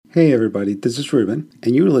Hey everybody, this is Ruben,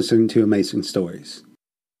 and you're listening to Amazing Stories.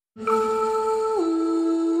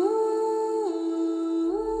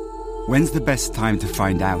 When's the best time to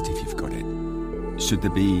find out if you've got it? Should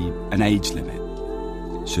there be an age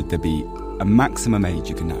limit? Should there be a maximum age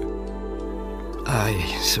you can know? I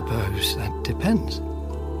suppose that depends.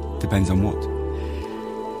 Depends on what?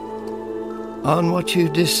 On what you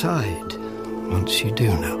decide once you do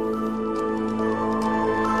know.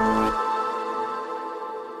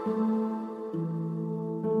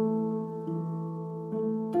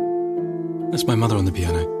 That's my mother on the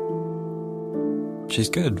piano. She's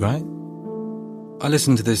good, right? I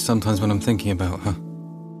listen to this sometimes when I'm thinking about her.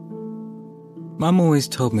 Mum always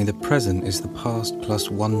told me the present is the past plus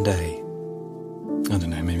one day. I don't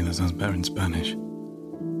know, maybe that sounds better in Spanish.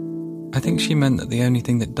 I think she meant that the only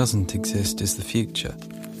thing that doesn't exist is the future.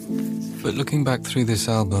 But looking back through this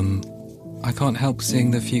album, I can't help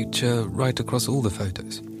seeing the future right across all the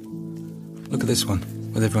photos. Look at this one,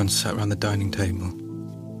 with everyone sat around the dining table.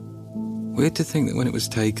 Weird to think that when it was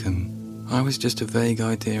taken, I was just a vague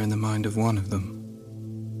idea in the mind of one of them.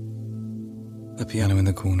 The piano in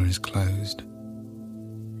the corner is closed.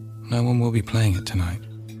 No one will be playing it tonight.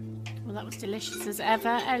 Well, that was delicious as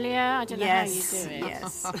ever, Elia. I don't know how you do it.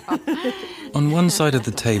 Yes. On one side of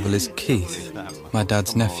the table is Keith, my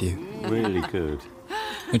dad's nephew. Really good.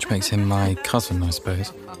 Which makes him my cousin, I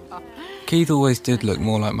suppose. Keith always did look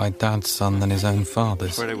more like my dad's son than his own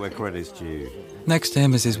father's. Credit where credit's due. Next to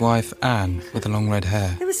him is his wife, Anne, with the long red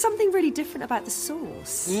hair. There was something really different about the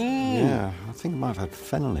sauce. Yeah, I think it might have had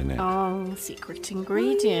fennel in it. Oh, secret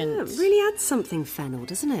ingredient. Yeah, it really adds something, fennel,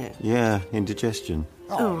 doesn't it? Yeah, indigestion.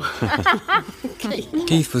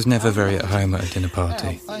 Keith was never very at home at a dinner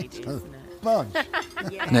party.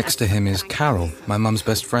 Next to him is Carol, my mum's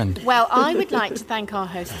best friend. Well, I would like to thank our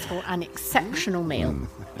hosts for an exceptional meal.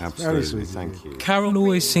 Absolutely, thank you. Carol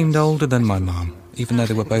always seemed older than my mum, even though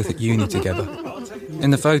they were both at uni together. In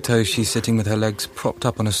the photo, she's sitting with her legs propped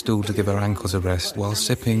up on a stool to give her ankles a rest while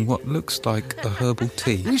sipping what looks like a herbal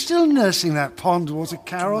tea. Are you still nursing that pond water,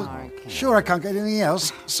 Carol? Sure I can't get anything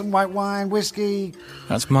else? Some white wine, whiskey?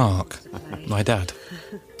 That's Mark, my dad.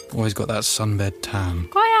 Always got that sunbed tan.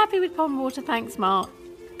 Quite happy with pond water, thanks, Mark.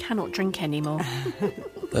 Cannot drink anymore.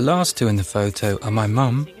 The last two in the photo are my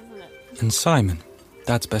mum and Simon,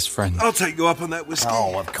 Dad's best friend. I'll take you up on that whiskey.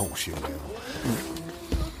 Oh, of course you will.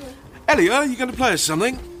 Elia, are you going to play us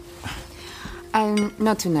something?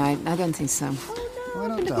 Not tonight. I don't think so. Why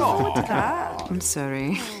not, darling? I'm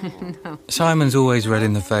sorry. No. Simon's always red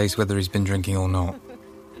in the face whether he's been drinking or not.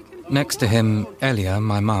 Next to him, Elia,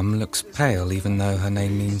 my mum, looks pale even though her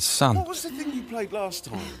name means sun. What was the thing you played last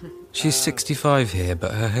time? She's 65 here,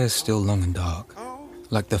 but her hair's still long and dark.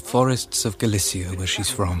 Like the forests of Galicia where she's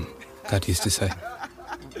from, Dad used to say.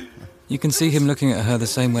 You can see him looking at her the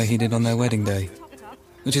same way he did on their wedding day.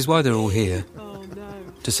 Which is why they're all here.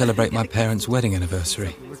 To celebrate my parents' wedding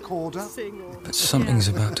anniversary. Recorder? But something's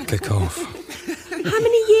about to kick off. How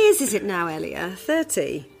many years is it now, Elia?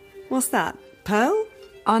 30? What's that? Pearl?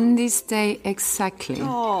 On this day exactly.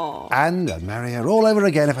 Oh. And I'd marry her all over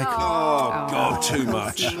again if I could. Oh, God, too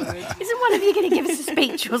much. Isn't one of you going to give us a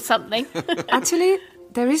speech or something? Actually,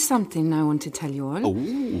 there is something I want to tell you all.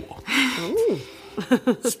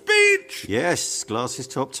 Speech! Yes, glasses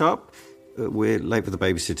top. We're late for the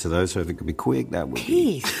babysitter, though, so if it could be quick, that would be...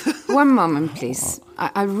 Keith. One moment, please.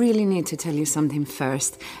 I really need to tell you something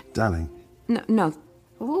first. Darling. No.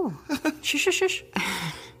 Oh. Shush.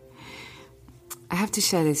 I have to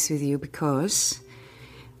share this with you because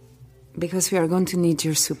we are going to need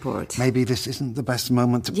your support. Maybe this isn't the best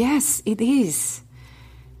moment to... Yes, it is.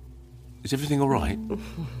 Is everything all right?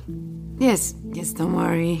 Yes, don't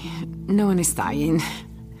worry. No one is dying.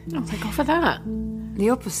 Oh, thank God for that. The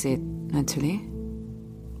opposite, actually.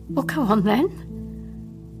 Well, go on then.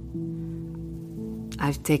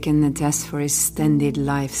 I've taken the test for extended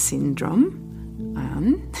life syndrome,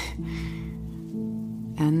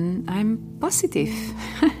 and I'm positive.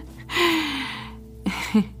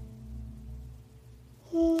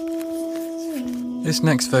 This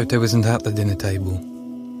next photo isn't at the dinner table.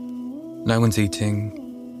 No one's eating.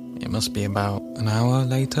 It must be about an hour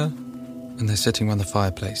later, and they're sitting around the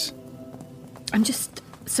fireplace. I'm just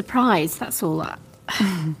surprised, that's all.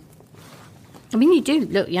 I mean, you do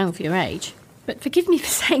look young for your age, but forgive me for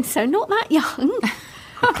saying so, not that young.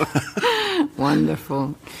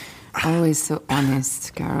 Wonderful. Always so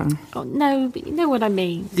honest, Carol. Oh, no, but you know what I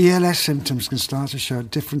mean. ELS symptoms can start to show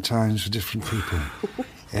at different times for different people.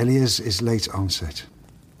 Elia's is late onset.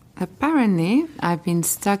 Apparently, I've been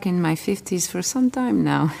stuck in my 50s for some time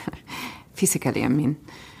now. Physically, I mean.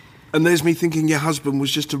 And there's me thinking your husband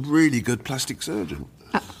was just a really good plastic surgeon.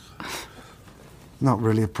 Not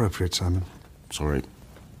really appropriate, Simon. Sorry.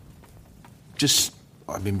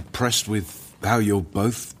 I'm impressed with how you're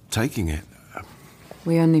both taking it.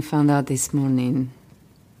 We only found out this morning,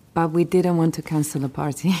 but we didn't want to cancel the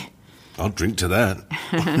party. I'll drink to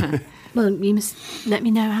that. Well, you must let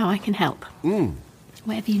me know how I can help.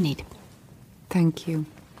 Whatever you need. Thank you.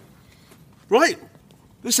 Right,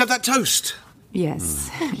 let's have that toast.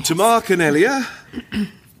 Yes. To Mark and Elia,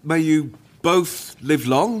 may you both live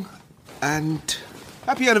long, and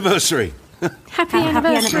happy anniversary. Happy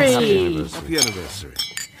anniversary. Happy anniversary.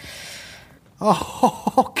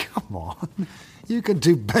 Oh, come on. You can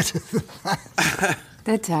do better than that.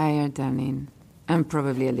 They're tired, darling. I'm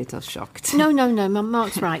probably a little shocked. No,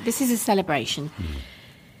 Mark's right. This is a celebration.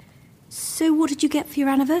 So what did you get for your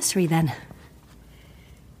anniversary then?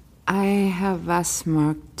 I have asked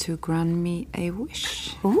Mark to grant me a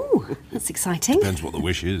wish. Ooh, that's exciting. Depends what the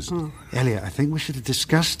wish is. Elliot, I think we should have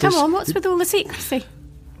discussed this. Come on, what's with all the secrecy?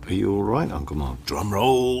 Are you all right, Uncle Mark? Drum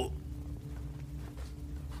roll.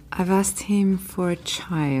 I've asked him for a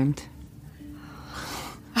child.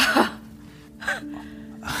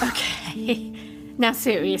 Okay. Now,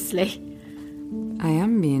 seriously. I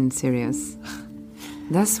am being serious.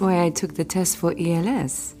 That's why I took the test for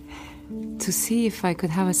ELS. To see if I could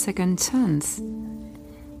have a second chance.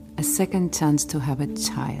 A second chance to have a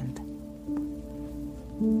child.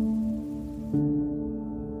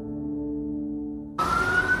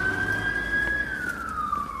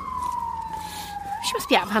 She must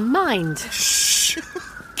be out of her mind. Shh.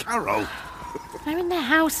 Carol. They're in their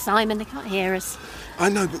house, Simon. They can't hear us. I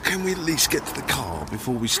know, but can we at least get to the car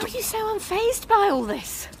before we How stop? are you so unfazed by all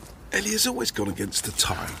this? Elia's always gone against the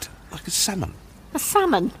tide, like a salmon. A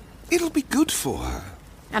salmon? It'll be good for her.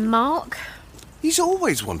 And Mark? He's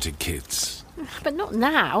always wanted kids. But not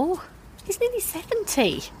now. He's nearly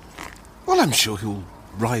 70. Well, I'm sure he'll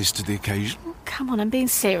rise to the occasion. Come on, I'm being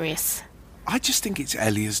serious. I just think it's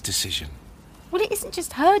Elia's decision. Well, it isn't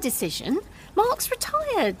just her decision. Mark's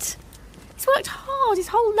retired. He's worked hard his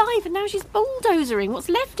whole life, and now she's bulldozering what's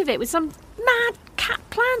left of it with some mad cat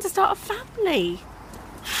plan to start a family.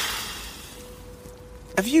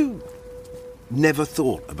 Have you never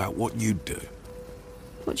thought about what you'd do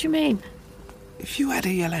What do you mean? if you had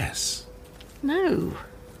ELS? No.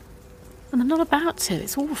 And I'm not about to.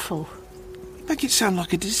 It's awful. You make it sound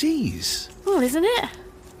like a disease. Well, isn't it?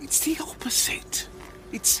 It's the opposite.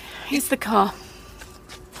 It's the car.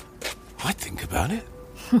 I think about it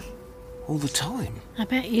all the time. I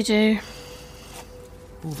bet you do.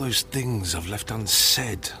 All those things I've left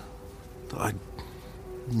unsaid that I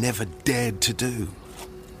never dared to do.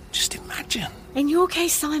 Just imagine. In your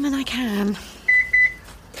case, Simon, I can.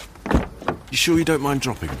 You sure you don't mind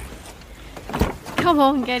dropping me? Come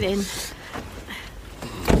on, get in.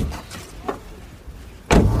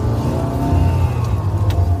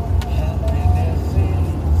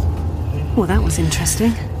 Well, that was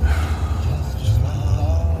interesting.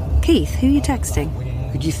 Keith, who are you texting?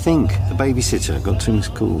 Who do you think? The babysitter. Got 2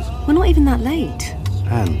 missed calls. We're not even that late.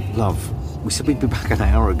 Anne, love, we said we'd be back an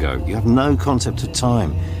hour ago. You have no concept of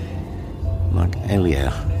time. Like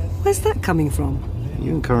Elia. Where's that coming from?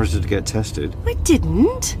 You encouraged her to get tested. I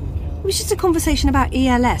didn't. It was just a conversation about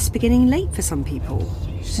ELS beginning late for some people.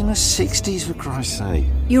 She's in her 60s, for Christ's sake.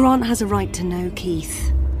 Your aunt has a right to know,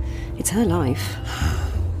 Keith. It's her life.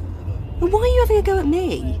 And why are you having a go at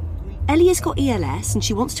me? Elia's got ELS and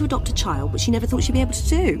she wants to adopt a child, but she never thought she'd be able to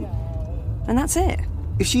do. And that's it.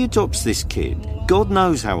 If she adopts this kid, God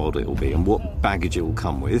knows how odd it'll be and what baggage it will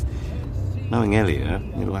come with. Knowing Elia,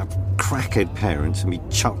 it'll have crackhead parents and be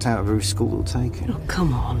chucked out of every school that'll take it. Oh,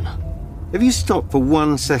 come on. Have you stopped for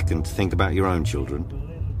 1 second to think about your own children?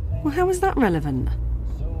 Well, how is that relevant?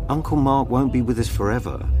 Uncle Mark won't be with us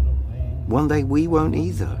forever. One day we won't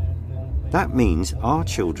either. That means our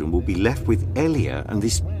children will be left with Elia and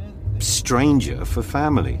this stranger for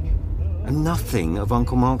family. And nothing of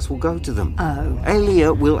Uncle Mark's will go to them. Oh.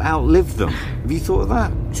 Elia will outlive them. Have you thought of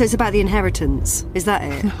that? So it's about the inheritance, is that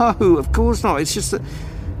it? No, of course not. It's just that...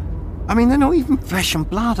 I mean, they're not even flesh and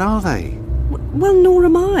blood, are they? Well, nor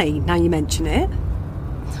am I, now you mention it.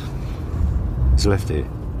 It's left here.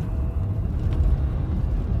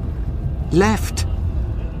 Left!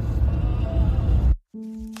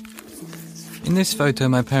 In this photo,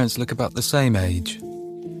 my parents look about the same age.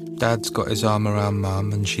 Dad's got his arm around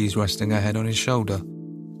Mum and she's resting her head on his shoulder.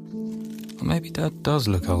 Or maybe Dad does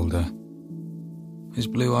look older. His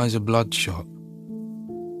blue eyes are bloodshot.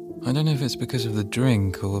 I don't know if it's because of the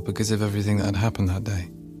drink or because of everything that had happened that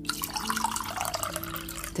day.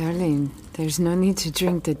 Darling, there's no need to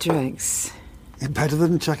drink the drugs. It's better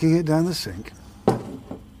than chucking it down the sink.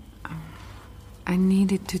 I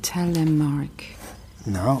needed to tell them, Mark.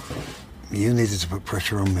 No, you needed to put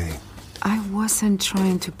pressure on me. I wasn't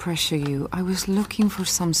trying to pressure you. I was looking for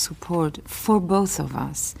some support for both of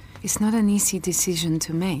us. It's not an easy decision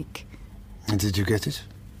to make. And did you get it?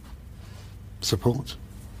 Support?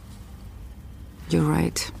 You're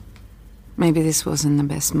right. Maybe this wasn't the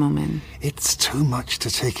best moment. It's too much to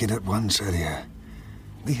take in at once, Elia.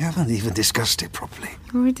 We haven't even discussed it properly.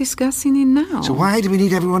 We're discussing it now. So why do we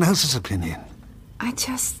need everyone else's opinion? I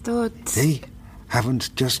just thought... They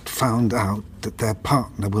haven't just found out that their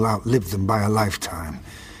partner will outlive them by a lifetime.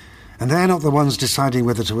 And they're not the ones deciding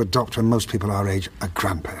whether to adopt when most people our age are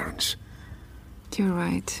grandparents. You're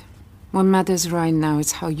right. What matters right now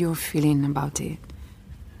is how you're feeling about it.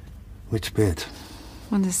 Which bit?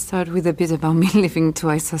 I want to start with a bit about me living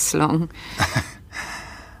twice as long.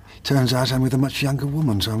 Turns out I'm with a much younger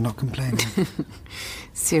woman, so I'm not complaining.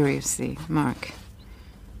 Seriously, Mark.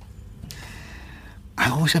 I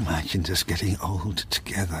always imagined us getting old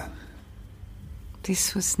together.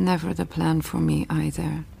 This was never the plan for me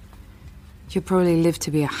either. You probably live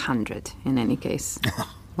to be 100, in any case.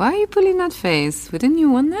 Why are you pulling that face? Wouldn't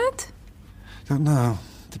you want that? Don't know.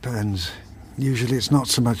 Depends. Usually it's not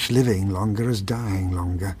so much living longer as dying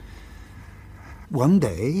longer. One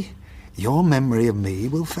day, your memory of me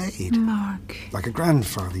will fade. Mark. Like a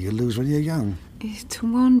grandfather you lose when you're young. It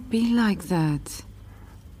won't be like that.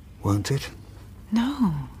 Won't it?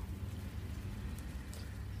 No.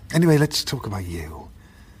 Anyway, let's talk about you.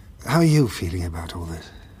 How are you feeling about all this?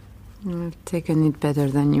 I've taken it better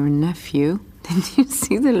than your nephew. Did you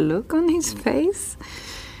see the look on his face?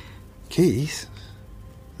 Keith?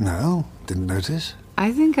 No, didn't notice.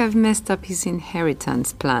 I think I've messed up his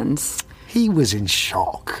inheritance plans. He was in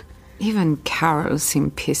shock. Even Carol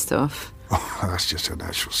seemed pissed off. Oh, that's just her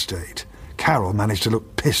natural state. Carol managed to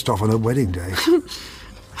look pissed off on her wedding day.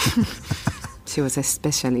 She was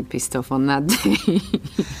especially pissed off on that day.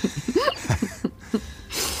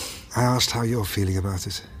 I asked how you're feeling about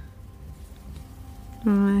it.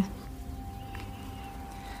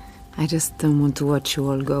 I just don't want to watch you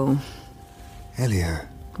all go. Elia.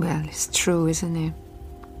 Well, it's true, isn't it?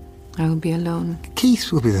 I will be alone.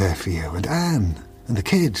 Keith will be there for you, and Anne, and the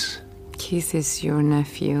kids. Keith is your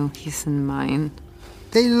nephew. He isn't mine.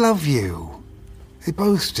 They love you. They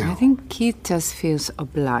both do. I think Keith just feels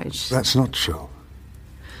obliged. That's not true.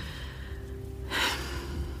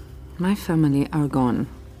 My family are gone.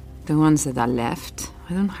 The ones that are left,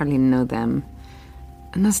 I don't hardly know them.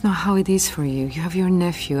 And that's not how it is for you. You have your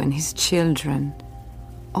nephew and his children.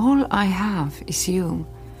 All I have is you.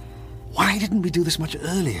 Why didn't we do this much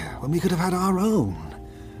earlier, when we could have had our own?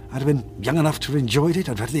 I'd have been young enough to enjoy it.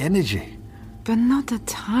 I'd have had the energy. But not the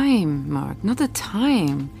time, Mark. Not the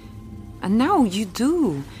time. And now you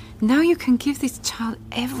do. Now you can give this child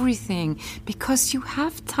everything because you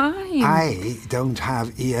have time. I don't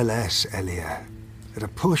have ELS, Elia. At a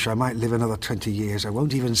push, I might live another 20 years. I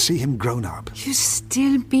won't even see him grown up. You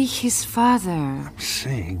still be his father. I'm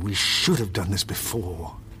saying we should have done this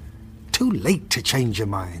before. Too late to change your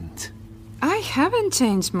mind. I haven't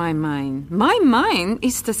changed my mind. My mind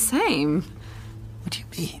is the same. What do you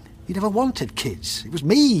mean? You never wanted kids. It was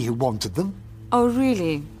me who wanted them. Oh,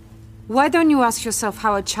 really? Why don't you ask yourself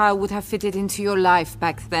how a child would have fitted into your life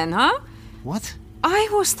back then, huh? What? I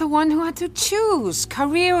was the one who had to choose,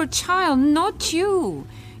 career or child, not you.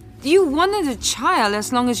 You wanted a child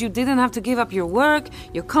as long as you didn't have to give up your work,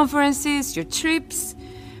 your conferences, your trips.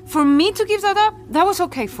 For me to give that up, that was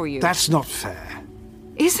okay for you. That's not fair.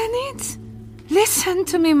 Isn't it? Listen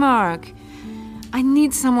to me, Mark. I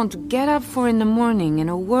need someone to get up for in the morning in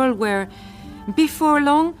a world where, before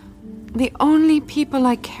long, the only people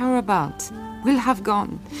I care about will have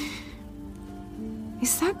gone.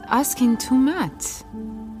 Is that asking too much?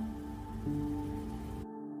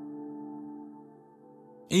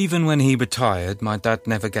 Even when he retired, my dad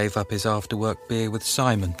never gave up his after-work beer with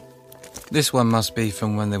Simon. This one must be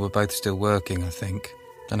from when they were both still working, I think.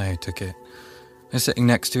 Don't know who took it. They're sitting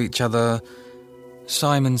next to each other,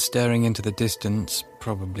 Simon staring into the distance,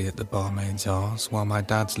 probably at the barmaid's arse, while my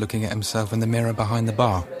dad's looking at himself in the mirror behind the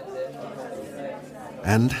bar.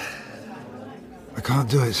 And? I can't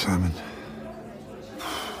do it, Simon.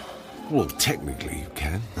 Well, technically you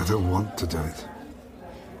can. I don't want to do it.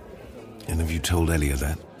 And have you told Elia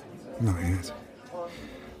that? Not yet.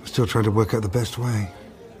 I'm still trying to work out the best way.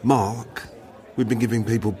 Mark, we've been giving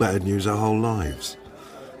people bad news our whole lives.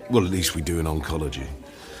 Well, at least we do in oncology.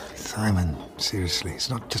 Simon, seriously, it's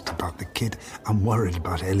not just about the kid. I'm worried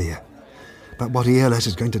about Elia. About what ELS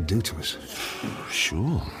is going to do to us.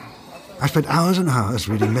 Sure. I spent hours and hours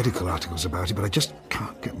reading medical articles about it, but I just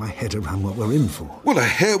can't get my head around what we're in for. Well, her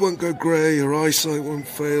hair won't go grey, her eyesight won't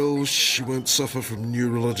fail, she won't suffer from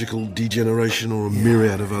neurological degeneration or a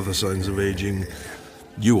myriad of other signs of ageing.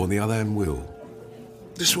 You, on the other hand, will.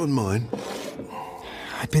 This one mine.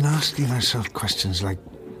 I've been asking myself questions like...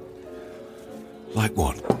 Like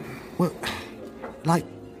what? Well, like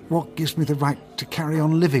what gives me the right to carry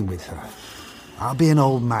on living with her? I'll be an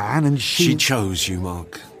old man and She chose you,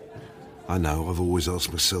 Mark. I know, I've always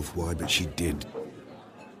asked myself why, but she did.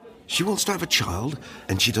 She wants to have a child,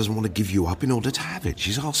 and she doesn't want to give you up in order to have it.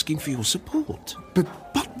 She's asking for your support. But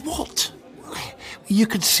what? You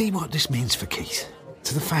could see what this means for Keith,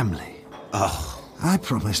 to the family. Oh. I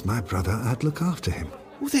promised my brother I'd look after him.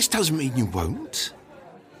 Well, this doesn't mean you won't.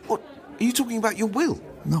 What, are you talking about your will?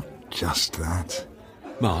 Not just that.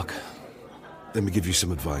 Mark, let me give you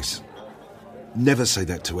some advice. Never say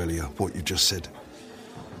that to Elia, what you just said.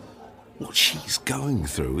 What she's going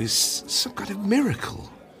through is some kind of miracle.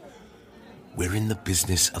 We're in the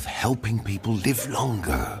business of helping people live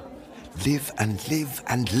longer. Live and live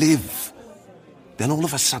and live. Then all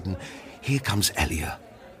of a sudden, here comes Elia,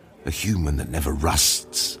 a human that never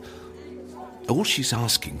rusts. All she's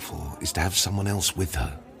asking for is to have someone else with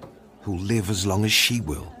her, who'll live as long as she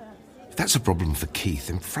will. If that's a problem for Keith,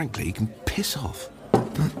 then frankly, he can piss off.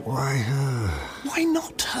 But why her? Why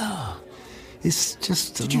not her? It's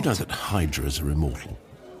just... Did you know that hydras are immortal?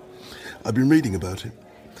 I've been reading about it.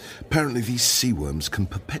 Apparently these sea worms can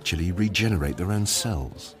perpetually regenerate their own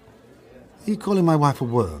cells. Are you calling my wife a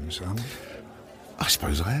worm, son? I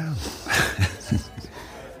suppose I am.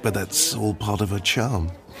 But that's all part of her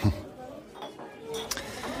charm.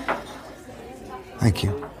 Thank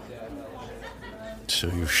you. So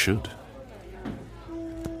you should.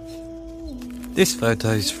 This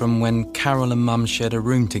photo's from when Carol and Mum shared a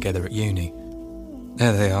room together at uni.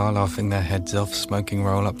 There they are, laughing their heads off, smoking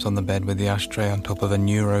roll-ups on the bed with the ashtray on top of a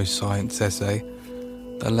neuroscience essay,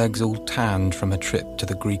 their legs all tanned from a trip to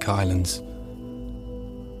the Greek islands.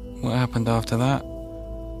 What happened after that?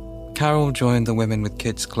 Carol joined the Women with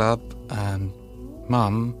Kids Club, and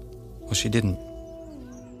Mum, well, she didn't.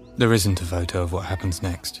 There isn't a photo of what happens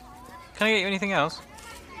next. Can I get you anything else?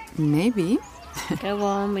 Maybe. Go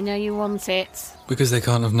on, we know you want it. Because they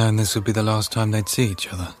can't have known this would be the last time they'd see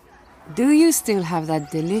each other. Do you still have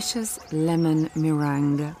that delicious lemon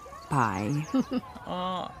meringue pie?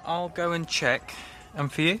 I'll go and check.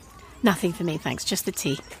 And for you? Nothing for me, thanks. Just the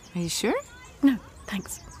tea. Are you sure? No,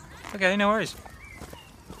 thanks. Okay, no worries.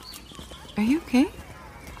 Are you okay?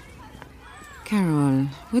 Carol,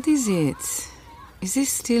 what is it? Is this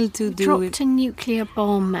still to do with... Dropped a nuclear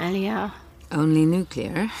bomb, Elia. Only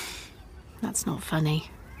nuclear? That's not funny.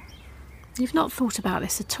 You've not thought about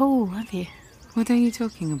this at all, have you? What are you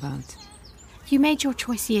talking about? You made your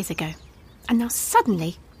choice years ago, and now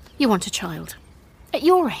suddenly you want a child. At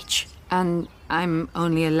your age. And I'm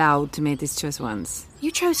only allowed to make this choice once. You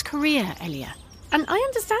chose career, Elia, and I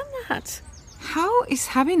understand that. How is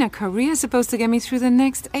having a career supposed to get me through the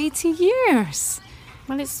next 80 years?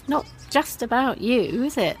 Well, it's not just about you,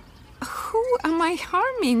 is it? Who am I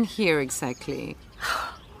harming here exactly?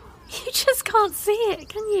 You just can't see it,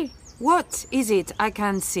 can you? What is it I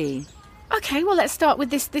can't see? Okay, well, let's start with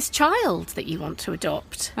this child that you want to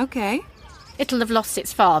adopt. Okay. It'll have lost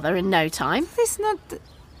its father in no time. It's not...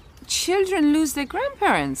 Children lose their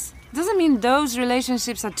grandparents. Doesn't mean those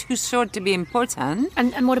relationships are too short to be important.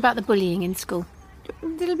 And what about the bullying in school?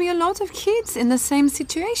 There'll be a lot of kids in the same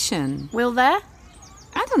situation. Will there?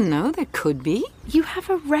 I don't know, there could be. You have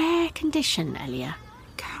a rare condition, Elia.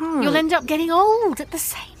 Carol... You'll end up getting old at the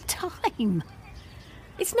same time.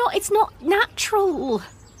 It's not natural.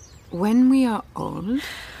 When we are old,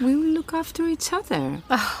 we will look after each other.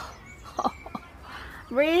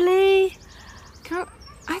 Really? Carol,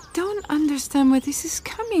 I don't understand where this is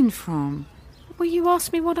coming from. Well, you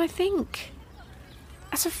ask me what I think.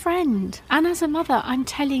 As a friend and as a mother, I'm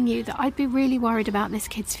telling you that I'd be really worried about this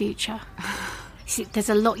kid's future. See, there's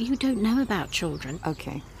a lot you don't know about children.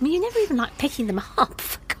 Okay. I mean, you never even like picking them up,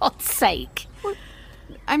 for God's sake. Well,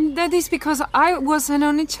 that is because I was an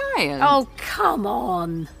only child. Oh, come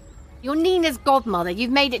on. You're Nina's godmother.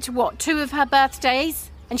 You've made it to, what, 2 of her birthdays?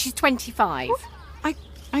 And she's 25. Well,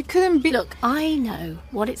 I couldn't be... Look, I know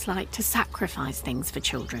what it's like to sacrifice things for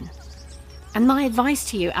children. And my advice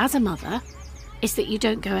to you as a mother is that you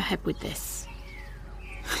don't go ahead with this.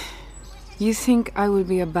 You think I will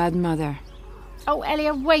be a bad mother? Oh,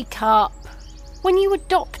 Elia, wake up. When you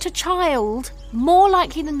adopt a child, more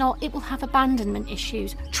likely than not, it will have abandonment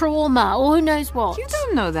issues, trauma, or who knows what. You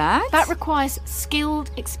don't know that. That requires skilled,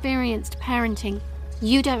 experienced parenting.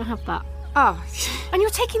 You don't have that. Oh, And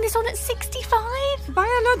you're taking this on at 65?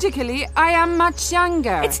 biologically, I am much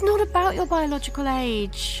younger. It's not about your biological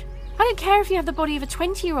age. I don't care if you have the body of a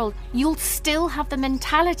 20-year-old. You'll still have the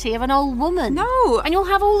mentality of an old woman. No. And you'll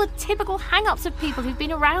have all the typical hang-ups of people who've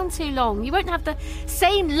been around too long. You won't have the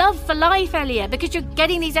same love for life, Elia, because you're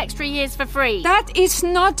getting these extra years for free. That is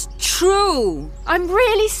not true. I'm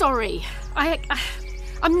really sorry.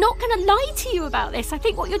 I'm not going to lie to you about this. I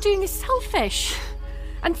think what you're doing is selfish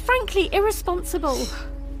and frankly irresponsible.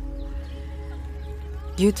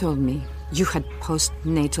 You told me you had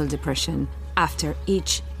postnatal depression after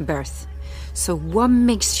each birth. So what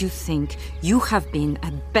makes you think you have been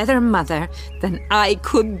a better mother than I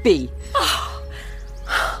could be?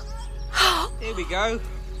 Here we go.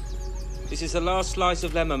 This is the last slice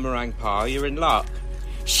of lemon meringue pie. You're in luck.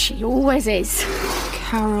 She always is.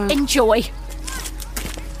 Carol. Enjoy.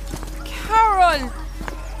 Carol!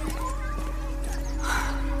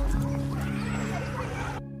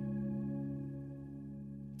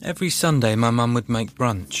 Every Sunday, my mum would make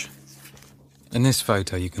brunch. In this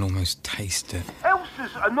photo, you can almost taste it.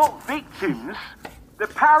 Elsa's are not victims, they're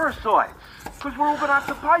parasites. Because we're all going to have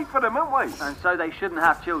to pay for them, aren't we? And so they shouldn't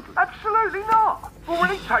have children. Absolutely not. We're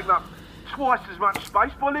already taking up twice as much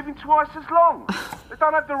space by living twice as long. They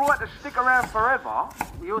don't have the right to stick around forever.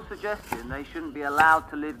 You're suggesting they shouldn't be allowed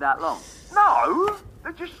to live that long? No,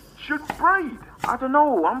 they just shouldn't breed. I don't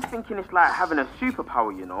know, I'm thinking it's like having a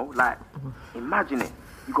superpower, you know? Like, imagine it.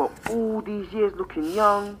 You got all these years looking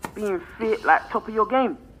young, being fit, like top of your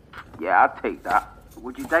game. Yeah, I'd take that.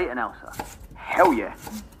 Would you date an Elsa? Hell yeah.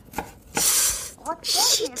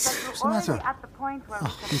 What's the matter?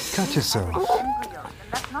 You cut yourself.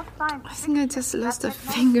 I think I just lost a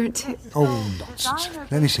fingertip. Oh, nonsense.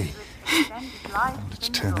 Let me see. Let's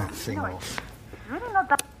turn that thing off.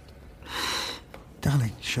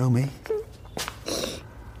 Darling, show me.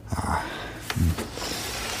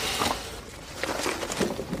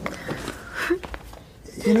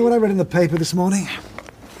 You know what I read in the paper this morning?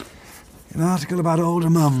 An article about older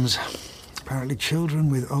mums. Apparently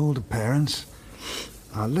children with older parents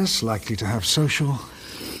are less likely to have social,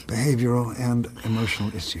 behavioural and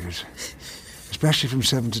emotional issues, especially from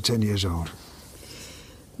 7 to 10 years old.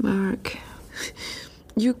 Mark,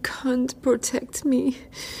 you can't protect me.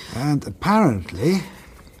 And apparently,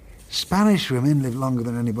 Spanish women live longer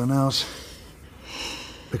than anyone else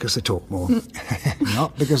because they talk more,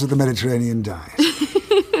 not because of the Mediterranean diet.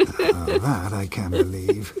 That I can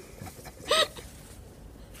believe.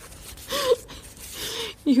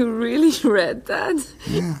 You really read that?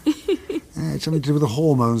 Yeah. It's something to do with the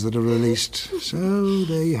hormones that are released. So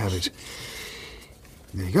there you have it.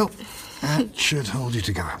 There you go. That should hold you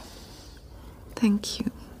together. Thank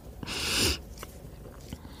you.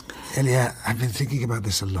 Elia, I've been thinking about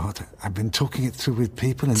this a lot. I've been talking it through with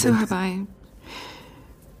people and... So have I.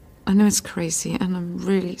 I know it's crazy, and I'm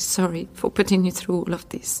really sorry for putting you through all of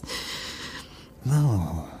this.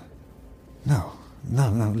 No,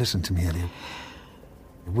 listen to me, Elia.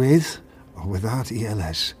 With or without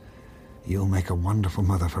ELS, you'll make a wonderful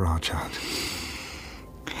mother for our child.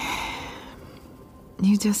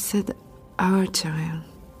 You just said our child.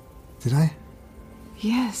 Did I?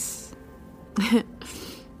 Yes.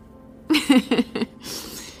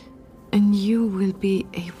 And you will be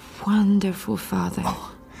a wonderful father.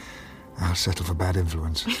 Oh, I'll settle for bad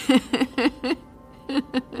influence.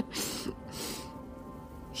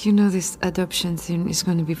 You know, this adoption thing is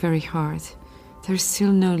going to be very hard. There's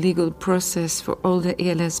still no legal process for all the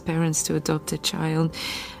ELS parents to adopt a child.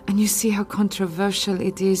 And you see how controversial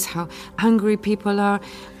it is, how angry people are.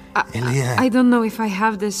 Elia. I don't know if I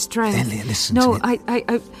have the strength. Elia, listen to me.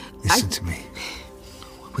 No, Listen to me.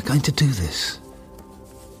 We're going to do this.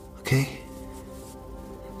 Okay?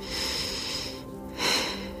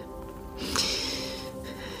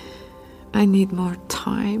 I need more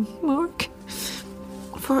time, Mark.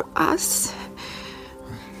 For us.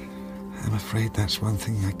 I'm afraid that's one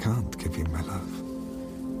thing I can't give you, my love.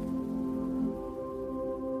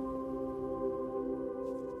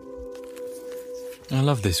 I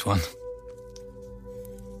love this one.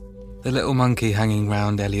 The little monkey hanging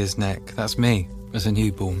round Elia's neck, that's me, as a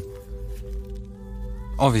newborn.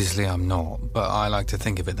 Obviously I'm not, but I like to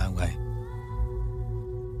think of it that way.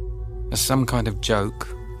 As some kind of joke,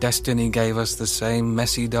 destiny gave us the same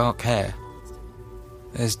messy dark hair.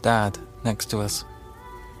 There's Dad next to us.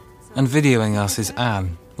 And videoing us is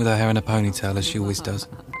Anne, with her hair in a ponytail as she always does.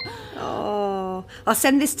 Oh, I'll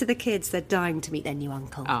send this to the kids. They're dying to meet their new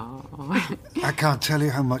uncle. Oh. I can't tell you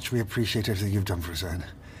how much we appreciate everything you've done for us, Anne.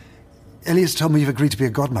 Elias told me you've agreed to be a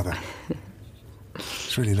godmother.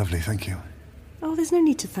 It's really lovely, thank you. Oh, there's no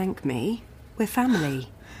need to thank me. We're family.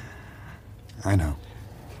 I know.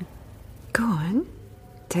 Go on.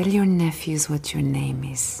 Tell your nephews what your name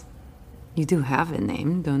is. You do have a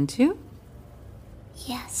name, don't you?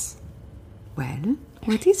 Yes. Well,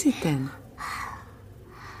 what is it then?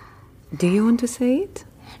 Do you want to say it,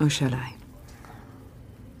 or shall I?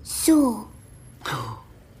 So.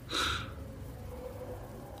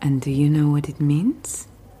 And do you know what it means?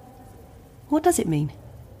 What does it mean?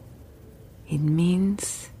 It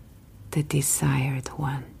means the desired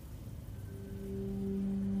one.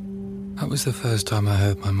 That was the first time I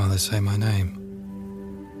heard my mother say my name.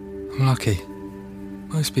 I'm lucky.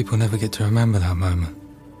 Most people never get to remember that moment.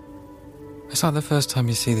 It's like the first time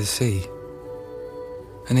you see the sea.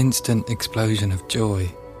 An instant explosion of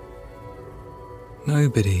joy.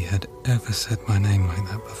 Nobody had ever said my name like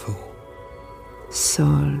that before.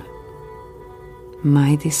 Sol,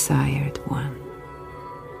 my desired one.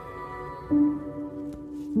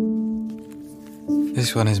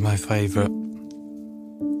 This one is my favourite.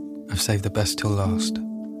 I've saved the best till last.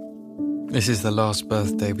 This is the last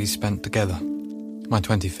birthday we spent together. My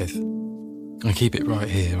 25th. I keep it right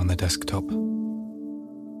here on the desktop.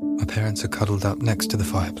 My parents are cuddled up next to the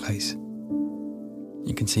fireplace.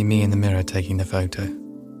 You can see me in the mirror taking the photo.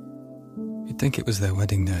 You'd think it was their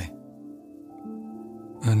wedding day.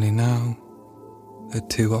 Only now, they're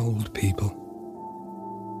two old people.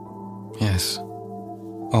 Yes,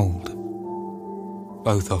 old.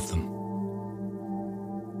 Both of them.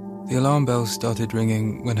 The alarm bells started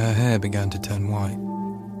ringing when her hair began to turn white.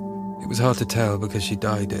 It was hard to tell because she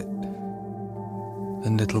dyed it.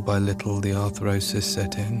 Then little by little the arthrosis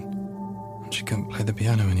set in, and she couldn't play the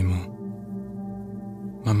piano anymore.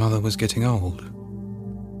 My mother was getting old.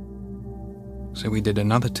 So we did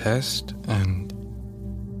another test and...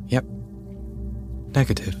 Yep.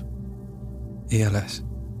 Negative. ELS.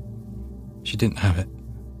 She didn't have it.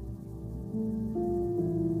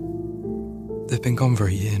 They've been gone for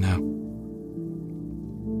a year now.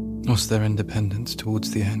 Lost their independence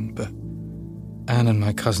towards the end, but Anne and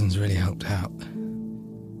my cousins really helped out.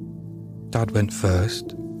 Dad went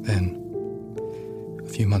first, then, a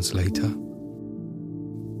few months later,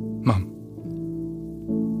 Mum.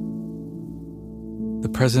 The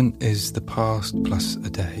present is the past plus a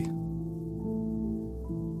day.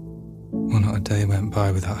 Well, not a day went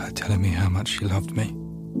by without her telling me how much she loved me.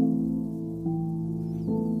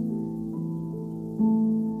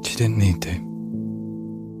 She didn't need to.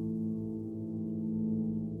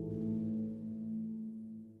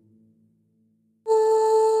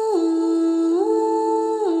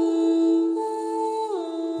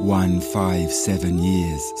 One 5-7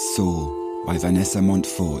 Years, Saul, by Vanessa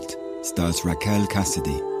Montfort, stars Raquel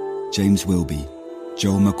Cassidy, James Wilby,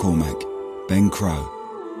 Joel McCormack, Ben Crow,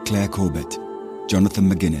 Claire Corbett, Jonathan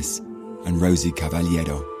McGuinness, and Rosie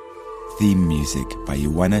Cavaliero. Theme music by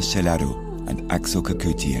Ioana Shelaro and Axel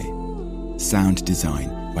Kakoutié. Sound design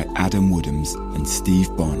by Adam Woodhams and Steve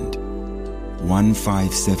Bond.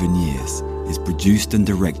 157 Years is produced and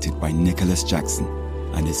directed by Nicholas Jackson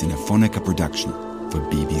and is an Aphonica production for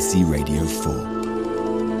BBC Radio 4.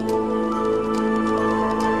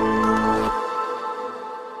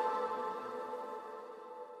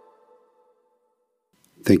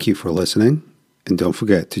 Thank you for listening, and don't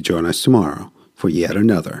forget to join us tomorrow for yet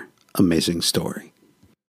another amazing story.